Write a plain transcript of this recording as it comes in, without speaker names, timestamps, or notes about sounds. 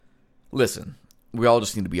Listen, we all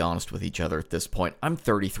just need to be honest with each other at this point. I'm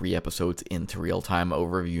 33 episodes into real-time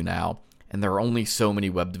overview now, and there are only so many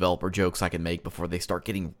web developer jokes I can make before they start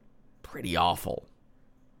getting pretty awful.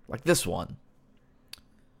 Like this one.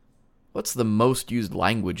 What's the most used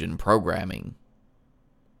language in programming?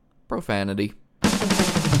 Profanity.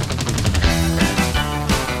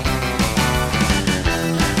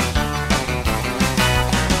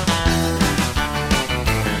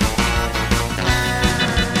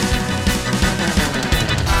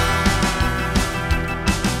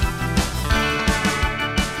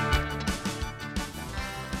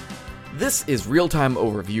 This is Real-Time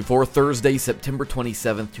Overview for Thursday, September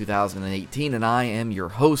 27th, 2018, and I am your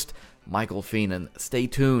host, Michael Feenan. Stay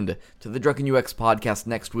tuned to the Drunken UX podcast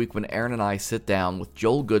next week when Aaron and I sit down with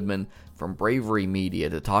Joel Goodman from Bravery Media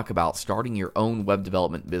to talk about starting your own web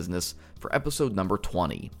development business for episode number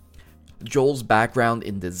 20. Joel's background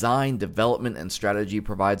in design, development, and strategy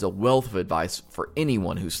provides a wealth of advice for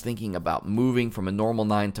anyone who's thinking about moving from a normal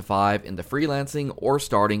 9-to-5 into freelancing or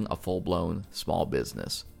starting a full-blown small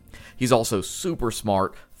business. He's also super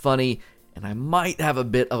smart, funny, and I might have a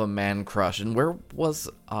bit of a man crush. And where was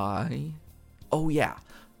I? Oh yeah,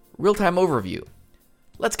 Real-Time Overview.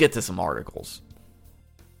 Let's get to some articles.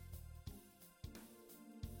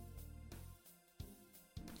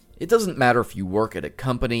 It doesn't matter if you work at a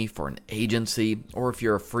company, for an agency, or if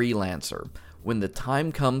you're a freelancer. When the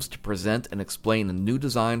time comes to present and explain a new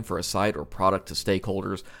design for a site or product to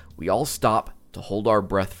stakeholders, we all stop to hold our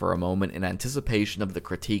breath for a moment in anticipation of the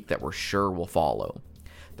critique that we're sure will follow.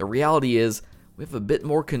 The reality is, we have a bit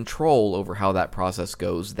more control over how that process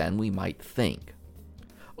goes than we might think.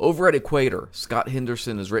 Over at Equator, Scott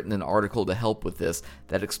Henderson has written an article to help with this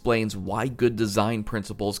that explains why good design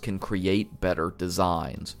principles can create better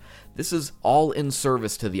designs. This is all in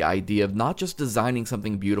service to the idea of not just designing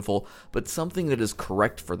something beautiful, but something that is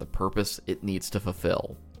correct for the purpose it needs to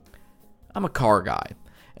fulfill. I'm a car guy,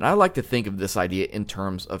 and I like to think of this idea in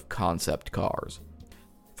terms of concept cars.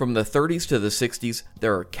 From the 30s to the 60s,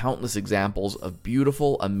 there are countless examples of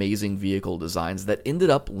beautiful, amazing vehicle designs that ended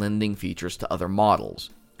up lending features to other models,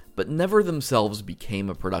 but never themselves became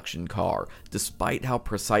a production car, despite how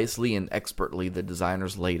precisely and expertly the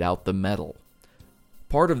designers laid out the metal.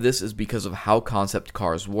 Part of this is because of how concept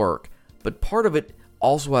cars work, but part of it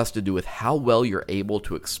also has to do with how well you're able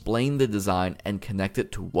to explain the design and connect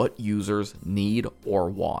it to what users need or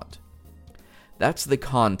want. That's the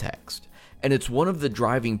context, and it's one of the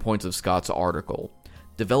driving points of Scott's article.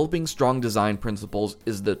 Developing strong design principles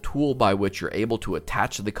is the tool by which you're able to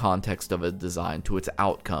attach the context of a design to its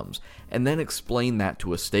outcomes, and then explain that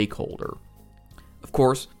to a stakeholder. Of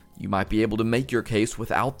course, you might be able to make your case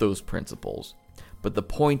without those principles, but the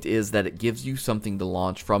point is that it gives you something to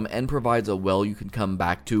launch from and provides a well you can come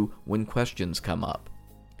back to when questions come up.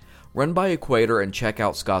 Run by Equator and check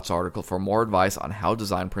out Scott's article for more advice on how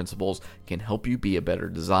design principles can help you be a better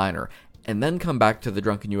designer, and then come back to the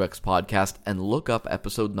Drunken UX podcast and look up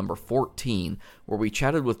episode number 14, where we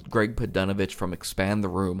chatted with Greg Podunovich from Expand the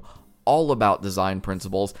Room all about design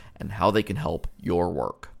principles and how they can help your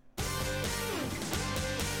work.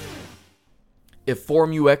 If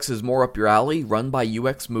Forum UX is more up your alley, run by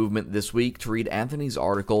UX Movement this week to read Anthony's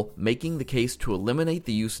article, making the case to eliminate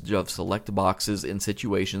the usage of select boxes in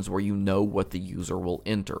situations where you know what the user will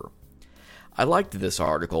enter. I liked this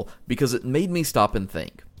article because it made me stop and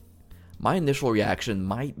think. My initial reaction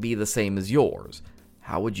might be the same as yours.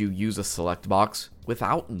 How would you use a select box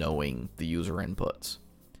without knowing the user inputs?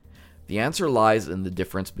 The answer lies in the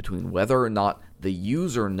difference between whether or not the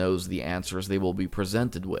user knows the answers they will be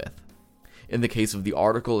presented with. In the case of the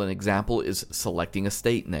article, an example is selecting a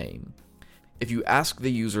state name. If you ask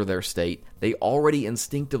the user their state, they already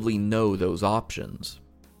instinctively know those options.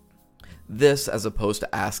 This as opposed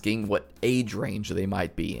to asking what age range they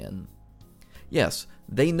might be in. Yes,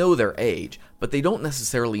 they know their age, but they don't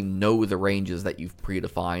necessarily know the ranges that you've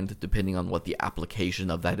predefined depending on what the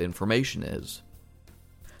application of that information is.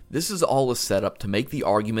 This is all a setup to make the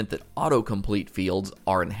argument that autocomplete fields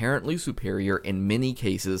are inherently superior in many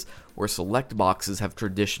cases where select boxes have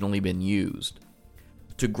traditionally been used.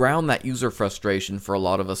 To ground that user frustration for a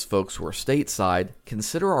lot of us folks who are stateside,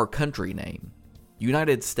 consider our country name,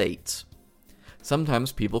 United States.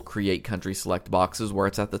 Sometimes people create country select boxes where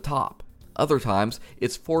it's at the top. Other times,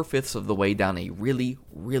 it's 4/5 of the way down a really,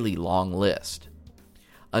 really long list.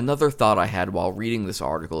 Another thought I had while reading this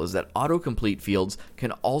article is that autocomplete fields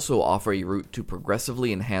can also offer a route to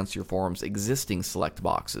progressively enhance your forum's existing select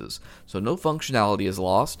boxes, so no functionality is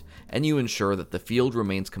lost, and you ensure that the field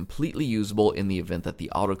remains completely usable in the event that the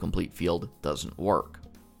autocomplete field doesn't work.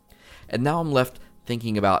 And now I'm left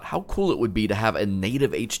thinking about how cool it would be to have a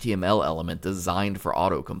native HTML element designed for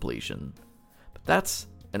auto-completion. But that's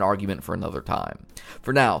an argument for another time.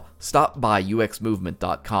 For now, stop by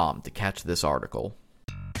uxmovement.com to catch this article.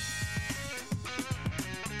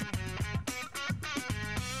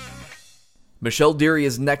 Michelle Deary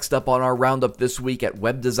is next up on our roundup this week at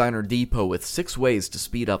Web Designer Depot with 6 ways to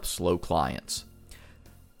speed up slow clients.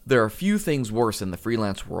 There are few things worse in the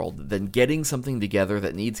freelance world than getting something together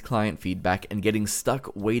that needs client feedback and getting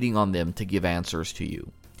stuck waiting on them to give answers to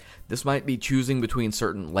you. This might be choosing between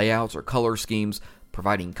certain layouts or color schemes,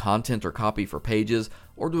 providing content or copy for pages,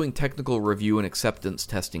 or doing technical review and acceptance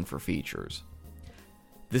testing for features.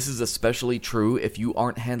 This is especially true if you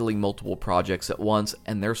aren't handling multiple projects at once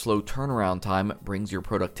and their slow turnaround time brings your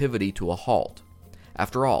productivity to a halt.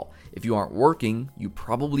 After all, if you aren't working, you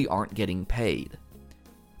probably aren't getting paid.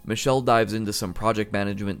 Michelle dives into some project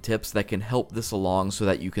management tips that can help this along so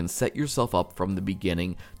that you can set yourself up from the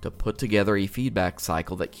beginning to put together a feedback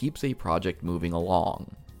cycle that keeps a project moving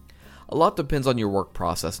along. A lot depends on your work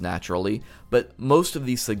process naturally, but most of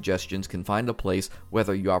these suggestions can find a place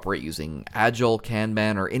whether you operate using Agile,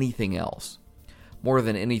 Kanban, or anything else. More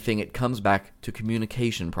than anything, it comes back to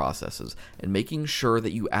communication processes and making sure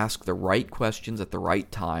that you ask the right questions at the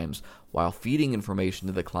right times while feeding information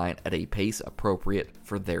to the client at a pace appropriate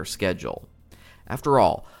for their schedule. After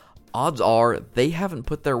all, odds are they haven't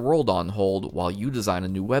put their world on hold while you design a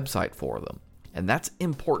new website for them, and that's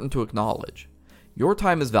important to acknowledge. Your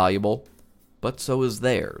time is valuable, but so is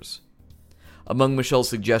theirs. Among Michelle's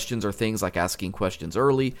suggestions are things like asking questions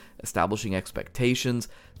early, establishing expectations,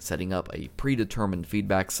 setting up a predetermined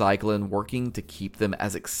feedback cycle, and working to keep them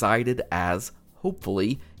as excited as,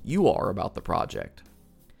 hopefully, you are about the project.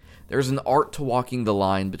 There's an art to walking the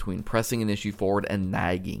line between pressing an issue forward and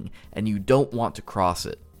nagging, and you don't want to cross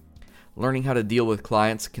it. Learning how to deal with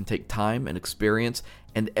clients can take time and experience,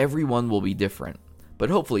 and everyone will be different. But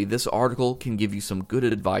hopefully this article can give you some good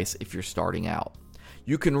advice if you're starting out.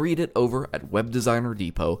 You can read it over at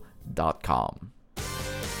webdesignerdepot.com.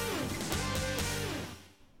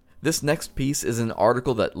 This next piece is an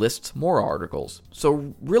article that lists more articles,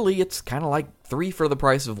 so really it's kind of like 3 for the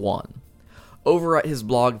price of 1. Over at his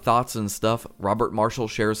blog Thoughts and Stuff, Robert Marshall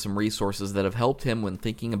shares some resources that have helped him when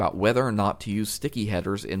thinking about whether or not to use sticky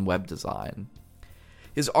headers in web design.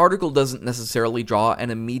 His article doesn't necessarily draw an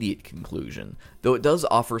immediate conclusion, though it does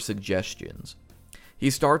offer suggestions. He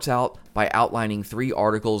starts out by outlining 3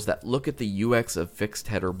 articles that look at the UX of fixed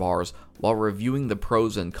header bars while reviewing the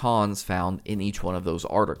pros and cons found in each one of those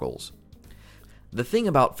articles. The thing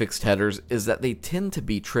about fixed headers is that they tend to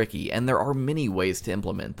be tricky, and there are many ways to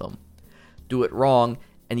implement them. Do it wrong,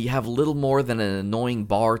 and you have little more than an annoying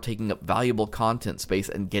bar taking up valuable content space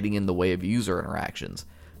and getting in the way of user interactions,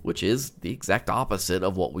 which is the exact opposite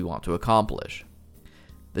of what we want to accomplish.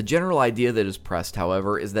 The general idea that is pressed,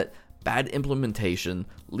 however, is that bad implementation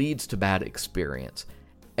leads to bad experience,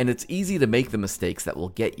 and it's easy to make the mistakes that will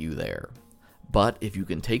get you there. But if you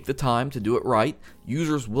can take the time to do it right,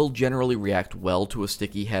 users will generally react well to a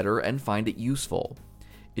sticky header and find it useful.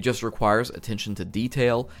 It just requires attention to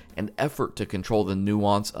detail and effort to control the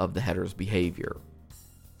nuance of the header's behavior.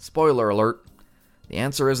 Spoiler alert, the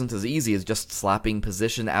answer isn't as easy as just slapping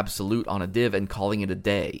position absolute on a div and calling it a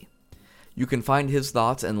day. You can find his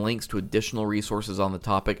thoughts and links to additional resources on the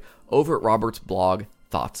topic over at Robert's blog,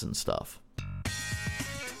 Thoughts and Stuff.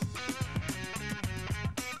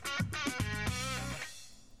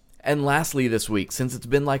 And lastly this week, since it's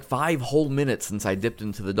been like 5 whole minutes since I dipped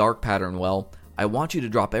into the dark pattern well, I want you to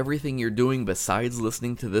drop everything you're doing besides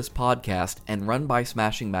listening to this podcast and run by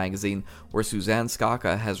Smashing Magazine, where Suzanne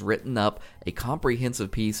Skaka has written up a comprehensive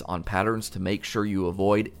piece on patterns to make sure you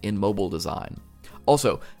avoid in mobile design.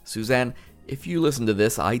 Also, Suzanne, if you listen to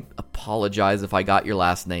this, I apologize if I got your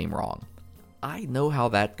last name wrong. I know how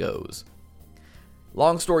that goes.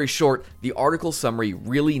 Long story short, the article summary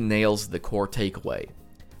really nails the core takeaway: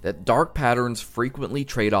 that dark patterns frequently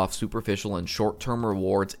trade off superficial and short-term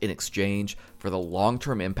rewards in exchange for the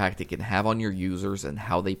long-term impact it can have on your users and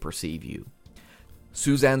how they perceive you.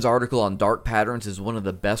 Suzanne's article on dark patterns is one of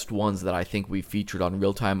the best ones that I think we've featured on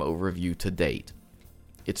Real-Time Overview to date.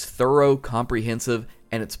 It's thorough, comprehensive,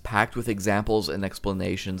 and it's packed with examples and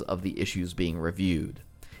explanations of the issues being reviewed.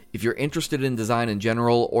 If you're interested in design in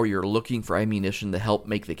general, or you're looking for ammunition to help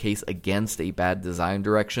make the case against a bad design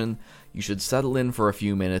direction, you should settle in for a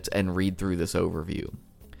few minutes and read through this overview.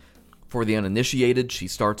 For the uninitiated, she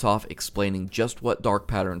starts off explaining just what dark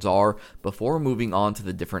patterns are before moving on to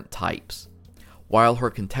the different types. While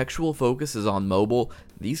her contextual focus is on mobile,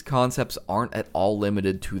 these concepts aren't at all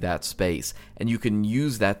limited to that space, and you can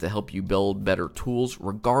use that to help you build better tools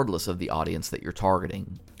regardless of the audience that you're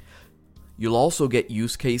targeting. You'll also get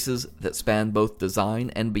use cases that span both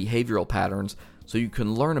design and behavioral patterns, so you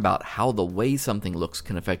can learn about how the way something looks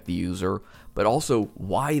can affect the user, but also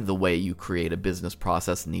why the way you create a business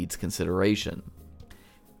process needs consideration.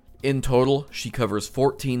 In total, she covers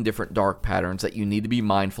 14 different dark patterns that you need to be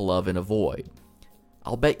mindful of and avoid.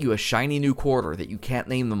 I'll bet you a shiny new quarter that you can't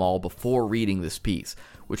name them all before reading this piece,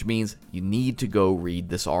 which means you need to go read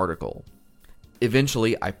this article.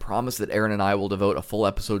 Eventually, I promise that Aaron and I will devote a full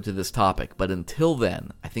episode to this topic, but until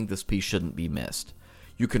then, I think this piece shouldn't be missed.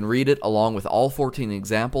 You can read it along with all 14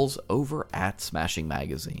 examples over at Smashing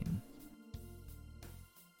Magazine.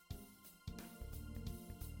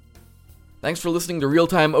 Thanks for listening to Real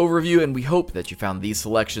Time Overview, and we hope that you found these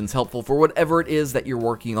selections helpful for whatever it is that you're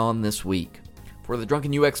working on this week. For the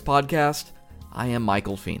Drunken UX podcast, I am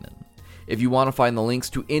Michael Feenan. If you want to find the links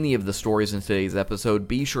to any of the stories in today's episode,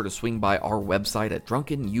 be sure to swing by our website at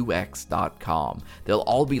drunkenux.com. They'll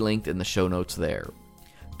all be linked in the show notes there.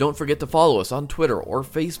 Don't forget to follow us on Twitter or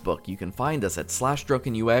Facebook. You can find us at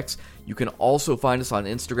 /drunkenux. You can also find us on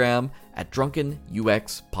Instagram at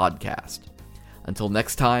drunkenuxpodcast. Until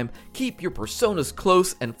next time, keep your personas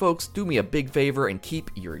close, and folks, do me a big favor and keep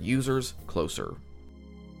your users closer.